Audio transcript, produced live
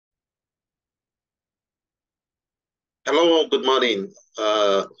Hello, good morning.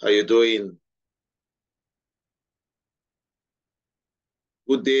 How you doing?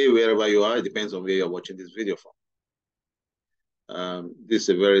 Good day, wherever you are. It depends on where you're watching this video from. This is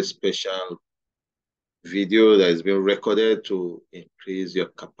a very special video that has been recorded to increase your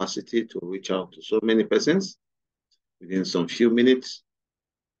capacity to reach out to so many persons within some few minutes.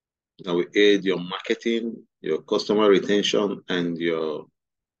 That will aid your marketing, your customer retention, and your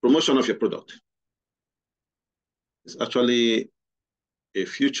promotion of your product. It's actually a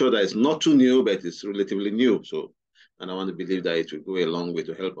feature that is not too new, but it's relatively new. And I want to believe that it will go a long way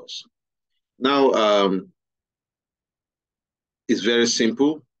to help us. Now, it's very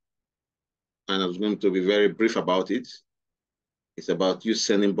simple, and I'm going to be very brief about it. It's about you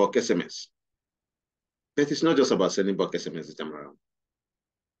sending bulk SMS. But it's not just about sending bulk SMS this time around.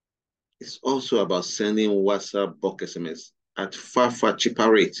 It's also about sending WhatsApp bulk SMS at far, far cheaper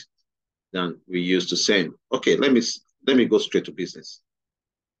rate than we used to send. Okay, let me go straight to business.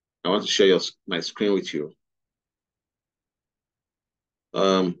 I want to share my screen with you.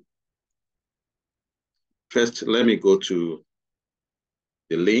 First, let me go to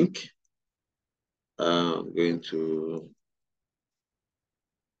the link. I'm going to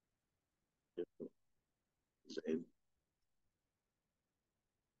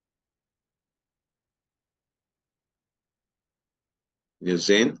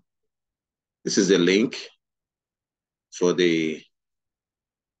Zen. This is the link for the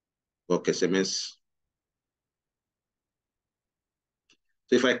bulk SMS.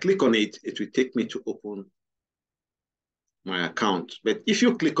 So if I click on it, it will take me to open my account. But if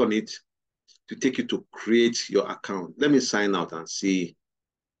you click on it, to take you to create your account. Let me sign out and see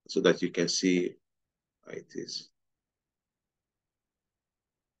so that you can see how it is.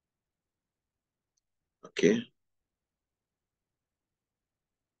 Okay.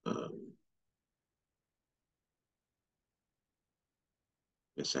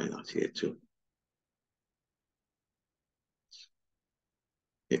 Let me sign out here too.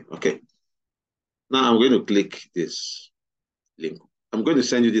 Yeah, okay. Now I'm going to click this link. I'm going to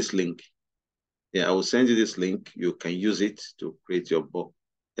send you this link. Yeah, I will send you this link. You can use it to create your bulk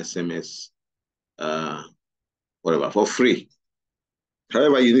SMS, whatever, for free.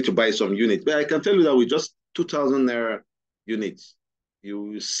 However, you need to buy some units. But I can tell you that with just 2,000 Naira units, you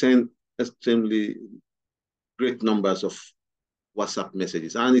will send extremely great numbers of WhatsApp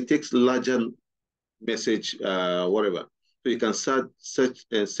messages. And it takes larger message, whatever. So you can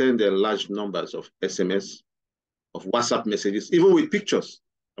send large numbers of SMS, of WhatsApp messages, even with pictures.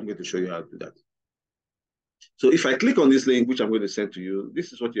 I'm going to show you how to do that. So if I click on this link, which I'm going to send to you,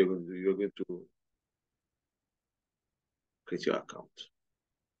 this is what you're going to do. You're going to create your account.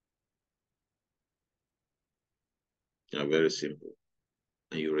 Yeah, very simple.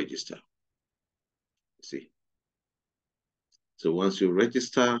 And you register. See. So once you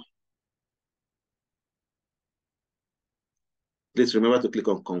register, please remember to click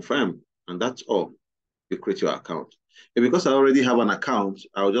on confirm, and that's all. You create your account. And because I already have an account,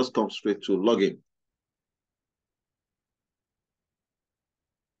 I'll just come straight to login.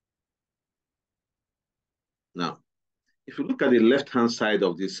 Now, if you look at the left-hand side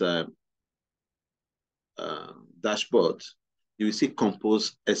of this dashboard, you will see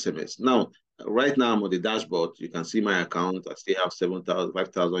compose SMS. Now, right now I'm on the dashboard. You can see my account. I still have 7,000,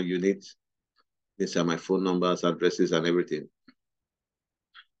 5,000 units. These are my phone numbers, addresses, and everything.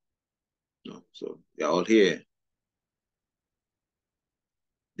 No, so they're all here.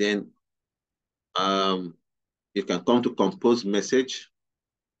 Then you can come to compose message,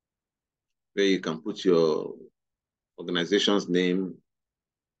 where you can put your organization's name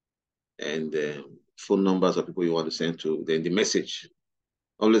and phone numbers of people you want to send to. Then the message.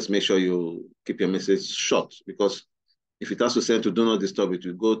 Always make sure you keep your message short, because if it has to send to do not disturb, it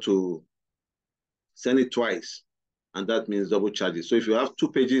will go to send it twice, and that means double charges. So if you have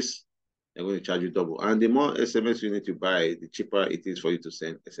 2 pages, they're going to charge you double. And the more SMS you need to buy, the cheaper it is for you to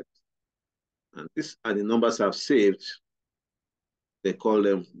send SMS. And these are the numbers I've saved. They call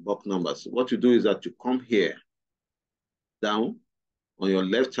them bulk numbers. What you do is that you come here, down on your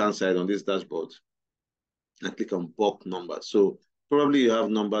left-hand side on this dashboard, and click on bulk numbers. So probably you have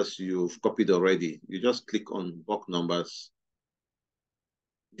numbers you've copied already. You just click on bulk numbers,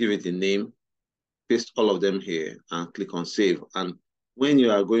 give it a name, paste all of them here, and click on save. And when you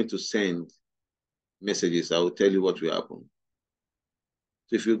are going to send messages, I will tell you what will happen.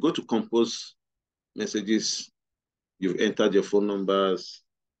 So if you go to compose messages, you've entered your phone numbers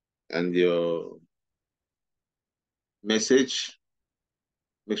and your message.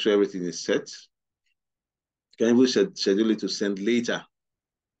 Make sure everything is set. You can even schedule it to send later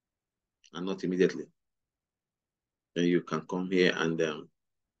and not immediately. Then you can come here and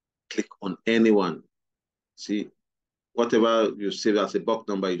click on anyone. See, whatever you save as a bulk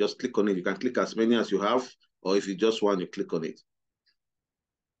number, you just click on it. You can click as many as you have, or if you just want, you click on it.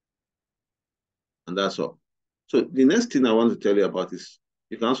 And that's all. So the next thing I want to tell you about is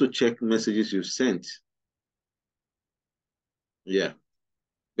you can also check messages you've sent. Yeah.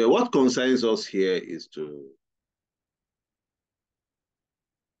 But what concerns us here is to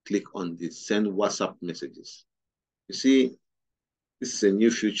click on the send WhatsApp messages. You see, this is a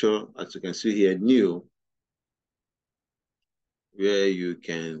new feature, as you can see here, new, where you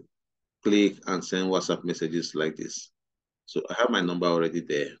can click and send WhatsApp messages like this. So I have my number already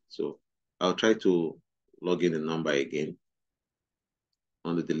there. So I'll try to log in the number again. I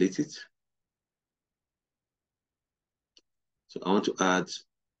want to delete it. So I want to add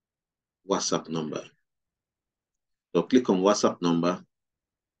WhatsApp number. So click on WhatsApp number.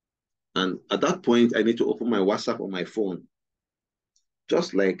 And at that point, I need to open my WhatsApp on my phone.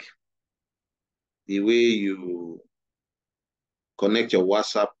 Just like the way you connect your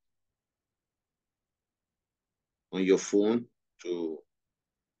WhatsApp on your phone to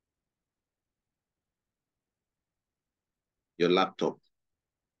your laptop.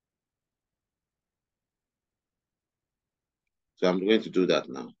 So I'm going to do that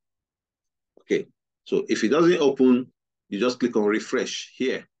now. Okay. So if it doesn't open, you just click on refresh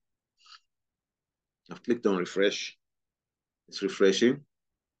here. I've clicked on refresh. It's refreshing.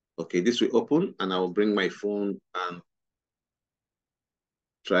 Okay, this will open and I will bring my phone and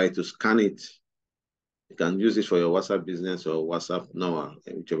try to scan it. You can use it for your WhatsApp business or WhatsApp normal,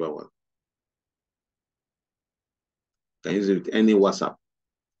 whichever one. You can use it with any WhatsApp.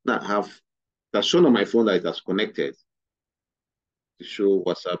 Now that's shown on my phone that it has connected to show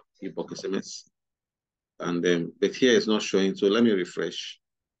WhatsApp ebook SMS. And then, but here it's not showing. So let me refresh.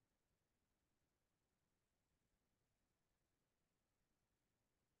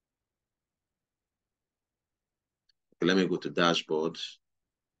 Okay, let me go to dashboard.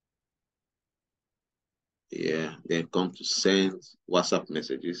 Yeah, then come to send WhatsApp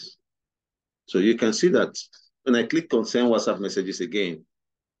messages. So you can see that when I click on send WhatsApp messages again,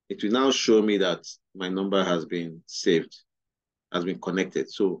 it will now show me that my number has been saved, has been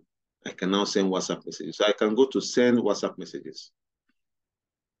connected. So I can now send WhatsApp messages. So I can go to send WhatsApp messages.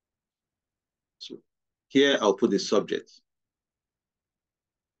 So here I'll put the subject.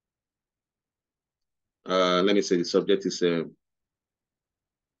 Let me say the subject is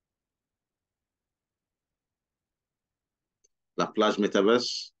Laplace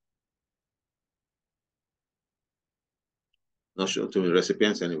Metaverse. Not sure to me,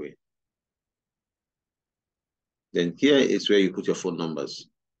 recipients anyway. Then here is where you put your phone numbers.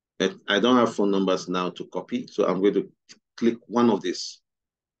 But I don't have phone numbers now to copy, so I'm going to click one of these.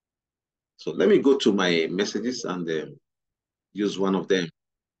 So let me go to my messages and use one of them.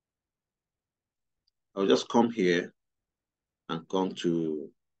 I'll just come here and come to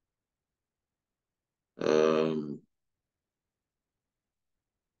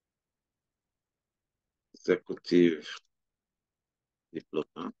executive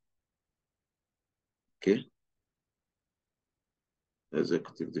diploma. Okay.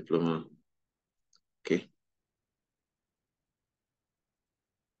 Executive diploma. Okay.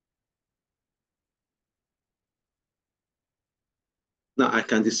 Now I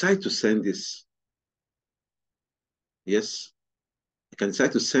can decide to send this. Yes. I can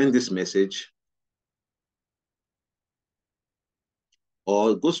decide to send this message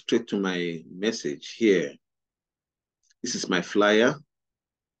or go straight to my message here. This is my flyer.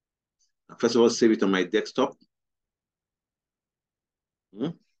 First of all, save it on my desktop.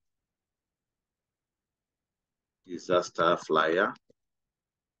 Disaster flyer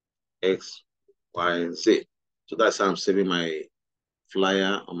X, Y, Z. So that's how I'm saving my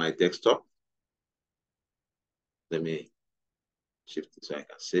flyer on my desktop. Let me shift it so I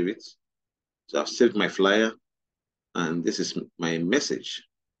can save it. So I've saved my flyer and this is my message.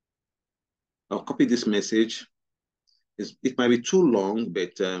 I'll copy this message. It might be too long,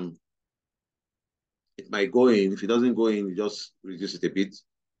 but it might go in. If it doesn't go in, you just reduce it a bit.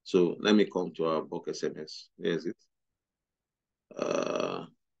 So let me come to our bulk SMS. There's it.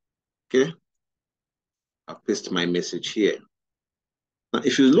 Okay. I'll paste my message here. Now,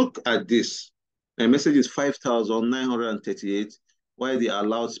 if you look at this, my message is 5,938, while the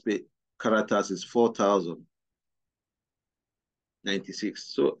allowed space characters is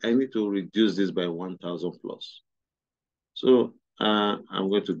 4,096. So I need to reduce this by 1,000 plus. So I'm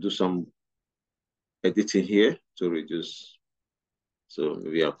going to do some editing here to reduce. So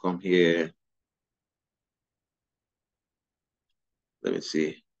maybe I'll come here. Let me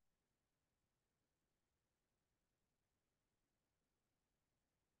see.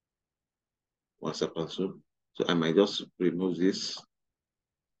 WhatsApp and Zoom. So I might just remove this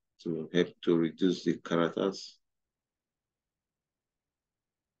to help to reduce the characters.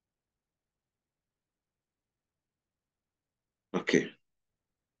 Okay.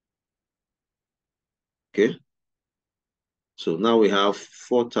 Okay. So now we have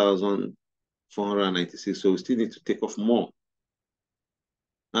 4,496. So we still need to take off more.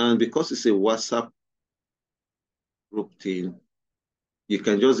 And because it's a WhatsApp group thing, you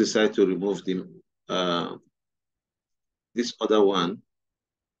can just decide to remove this other one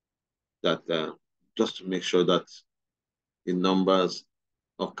that just to make sure that the numbers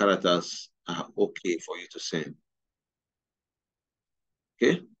of characters are okay for you to send.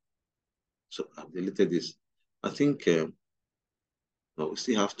 Okay. So I've deleted this. I think no, we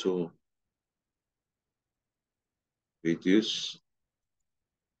still have to reduce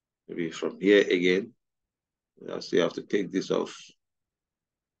maybe from here again. I still have to take this off.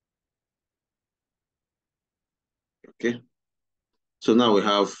 Okay. So now we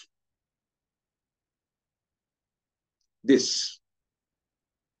have this.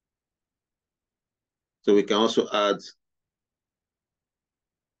 So we can also add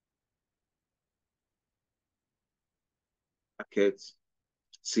packet,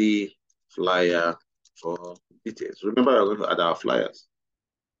 C, flyer for details. Remember, we're going to add our flyers.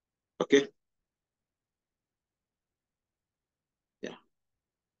 Okay. Yeah.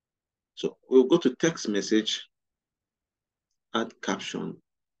 So we'll go to text message, add caption.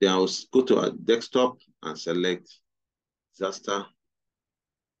 Then I'll go to our desktop and select disaster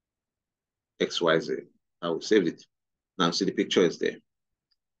XYZ. I will save it. Now see the picture is there.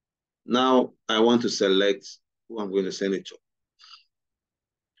 Now I want to select who I'm going to send it to.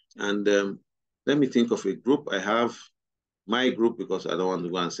 And let me think of a group. I have my group because I don't want to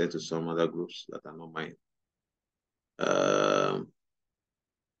go and send to some other groups that are not mine.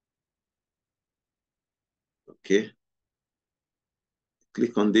 Okay.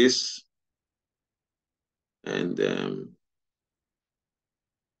 Click on this. And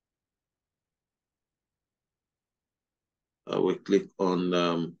we click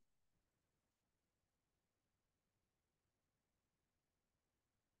on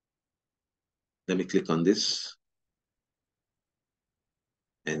let me click on this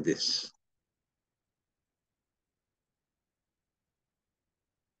and this.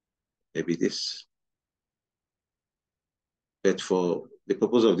 Maybe this. But for the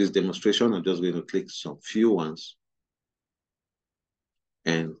purpose of this demonstration, I'm just going to click some few ones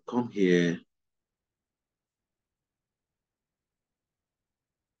and come here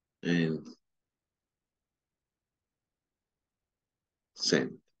and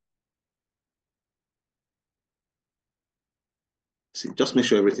send. See, just make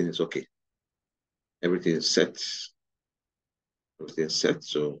sure everything is okay. Everything is set. Everything is set.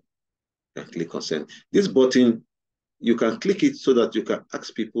 So I click on send. This button, you can click it so that you can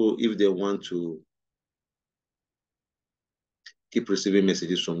ask people if they want to keep receiving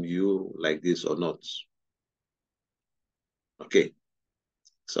messages from you like this or not. Okay,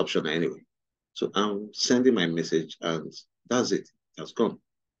 it's optional anyway. So I'm sending my message and that's it. It has gone.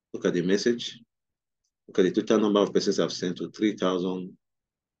 Look at the message. Look at the total number of persons I've sent to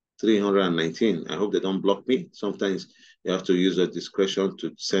 3,319. I hope they don't block me. Sometimes you have to use your discretion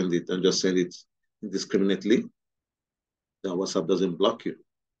to send it and just send it indiscriminately. Then WhatsApp doesn't block you.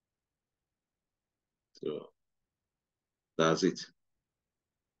 So that's it.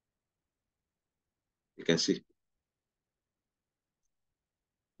 You can see.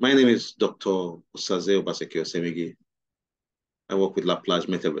 My name is Dr. Osaze Obaseki-Osemigi. I work with Laplace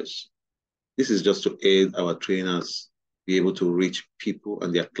Metaverse. This is just to aid our trainers be able to reach people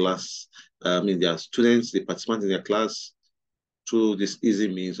and their class, their students, the participants in their class through this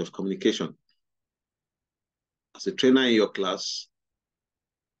easy means of communication. As a trainer in your class,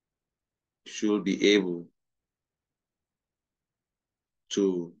 you should be able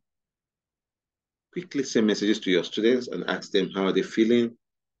to quickly send messages to your students and ask them how they're feeling,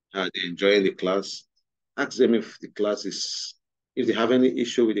 how they're enjoying the class. Ask them if the class is, if they have any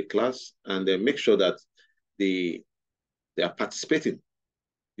issue with the class, and then make sure that they are participating.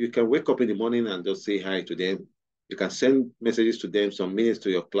 You can wake up in the morning and just say hi to them. You can send messages to them some minutes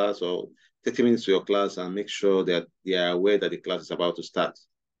to your class or 30 minutes to your class and make sure that they are aware that the class is about to start.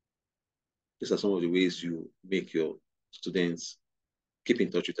 These are some of the ways you make your students keep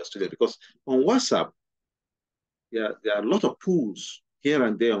in touch with your students. Because on WhatsApp, there are a lot of pools here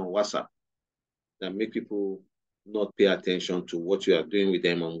and there on WhatsApp that make people not pay attention to what you are doing with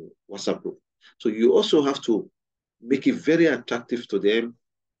them on WhatsApp group. So you also have to make it very attractive to them,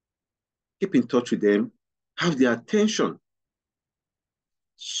 keep in touch with them, have their attention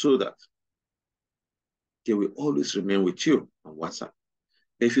so that they will always remain with you on WhatsApp.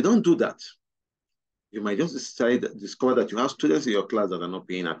 If you don't do that, you might just discover that you have students in your class that are not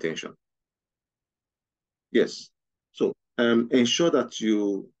paying attention. Yes. So ensure that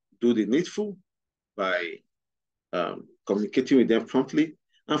you do the needful by communicating with them promptly.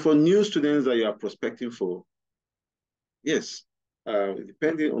 And for new students that you are prospecting for, yes,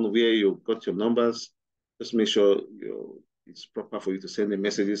 depending on where you got your numbers, just make sure it's proper for you to send the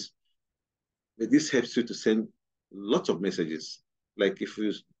messages. But this helps you to send lots of messages. Like if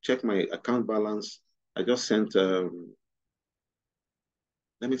you check my account balance, I just sent, let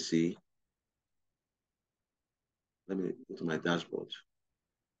me see. Let me go to my dashboard.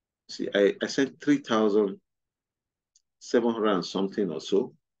 See, I sent 3,700 and something or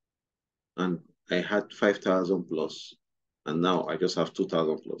so, and I had 5,000 plus, and now I just have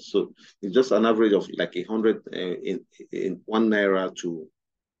 2,000 plus. So it's just an average of like 100 in ₦1 to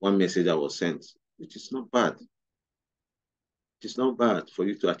one message I was sent, which is not bad. It's not bad for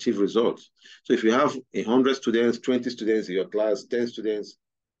you to achieve results. So if you have 100 students, 20 students in your class, 10 students,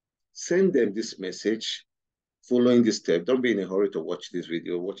 send them this message following this step. Don't be in a hurry to watch this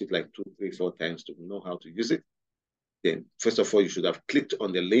video. Watch it like 2, 3, 4 times to know how to use it. Then, first of all, you should have clicked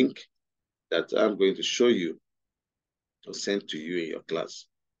on the link that I'm going to show you or send to you in your class.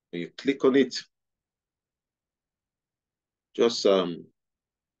 When you click on it, just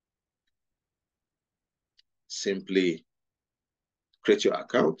simply create your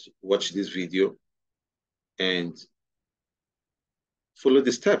account, watch this video, and follow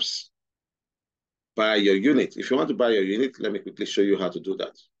the steps. Buy your unit. If you want to buy your unit, let me quickly show you how to do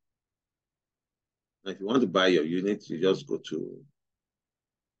that. Now, if you want to buy your unit, you just go to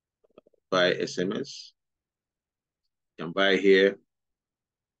buy SMS. You can buy here,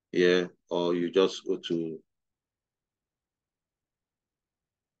 or you just go to,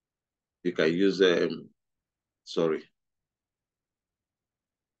 you can use, sorry.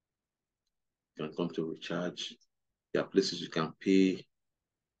 You can come to recharge. There are places you can pay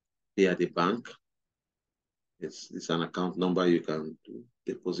at the bank. It's an account number you can do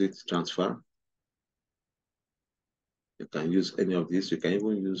deposit, transfer. You can use any of these. You can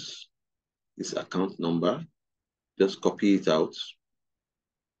even use this account number. Just copy it out.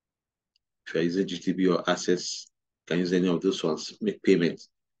 If you're using GTB or Access, you can use any of those ones. Make payment.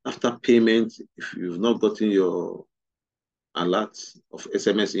 After payment, if you've not gotten your alert of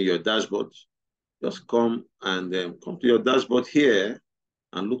SMS in your dashboard, just come and come to your dashboard here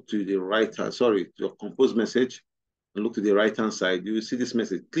and look to the right hand, sorry, to your compose message, and look to the right hand side. You will see this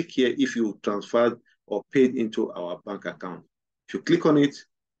message. Click here if you transferred or paid into our bank account. If you click on it,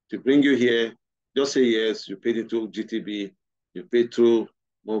 to bring you here, just say yes, you paid into GTB, you paid through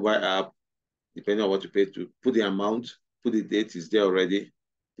mobile app, depending on what you paid to. Put the amount, put the date, is there already,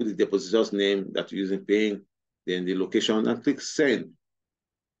 put the depositor's name that you're using paying, then the location, and click send.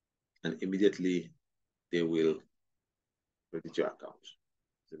 And immediately they will credit your account.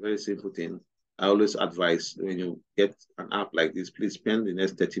 It's a very simple thing. I always advise when you get an app like this, please spend the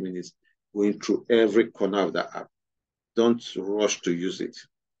next 30 minutes going through every corner of that app. Don't rush to use it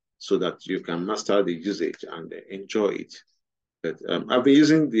so that you can master the usage and enjoy it. But I've been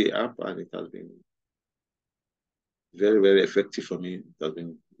using the app and it has been very, very effective for me. It has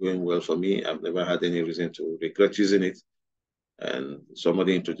been going well for me. I've never had any reason to regret using it. And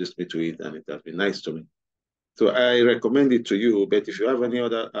somebody introduced me to it and it has been nice to me. So I recommend it to you, but if you have any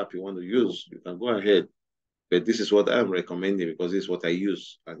other app you want to use, you can go ahead. But this is what I'm recommending because this is what I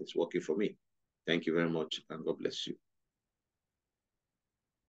use and it's working for me. Thank you very much and God bless you.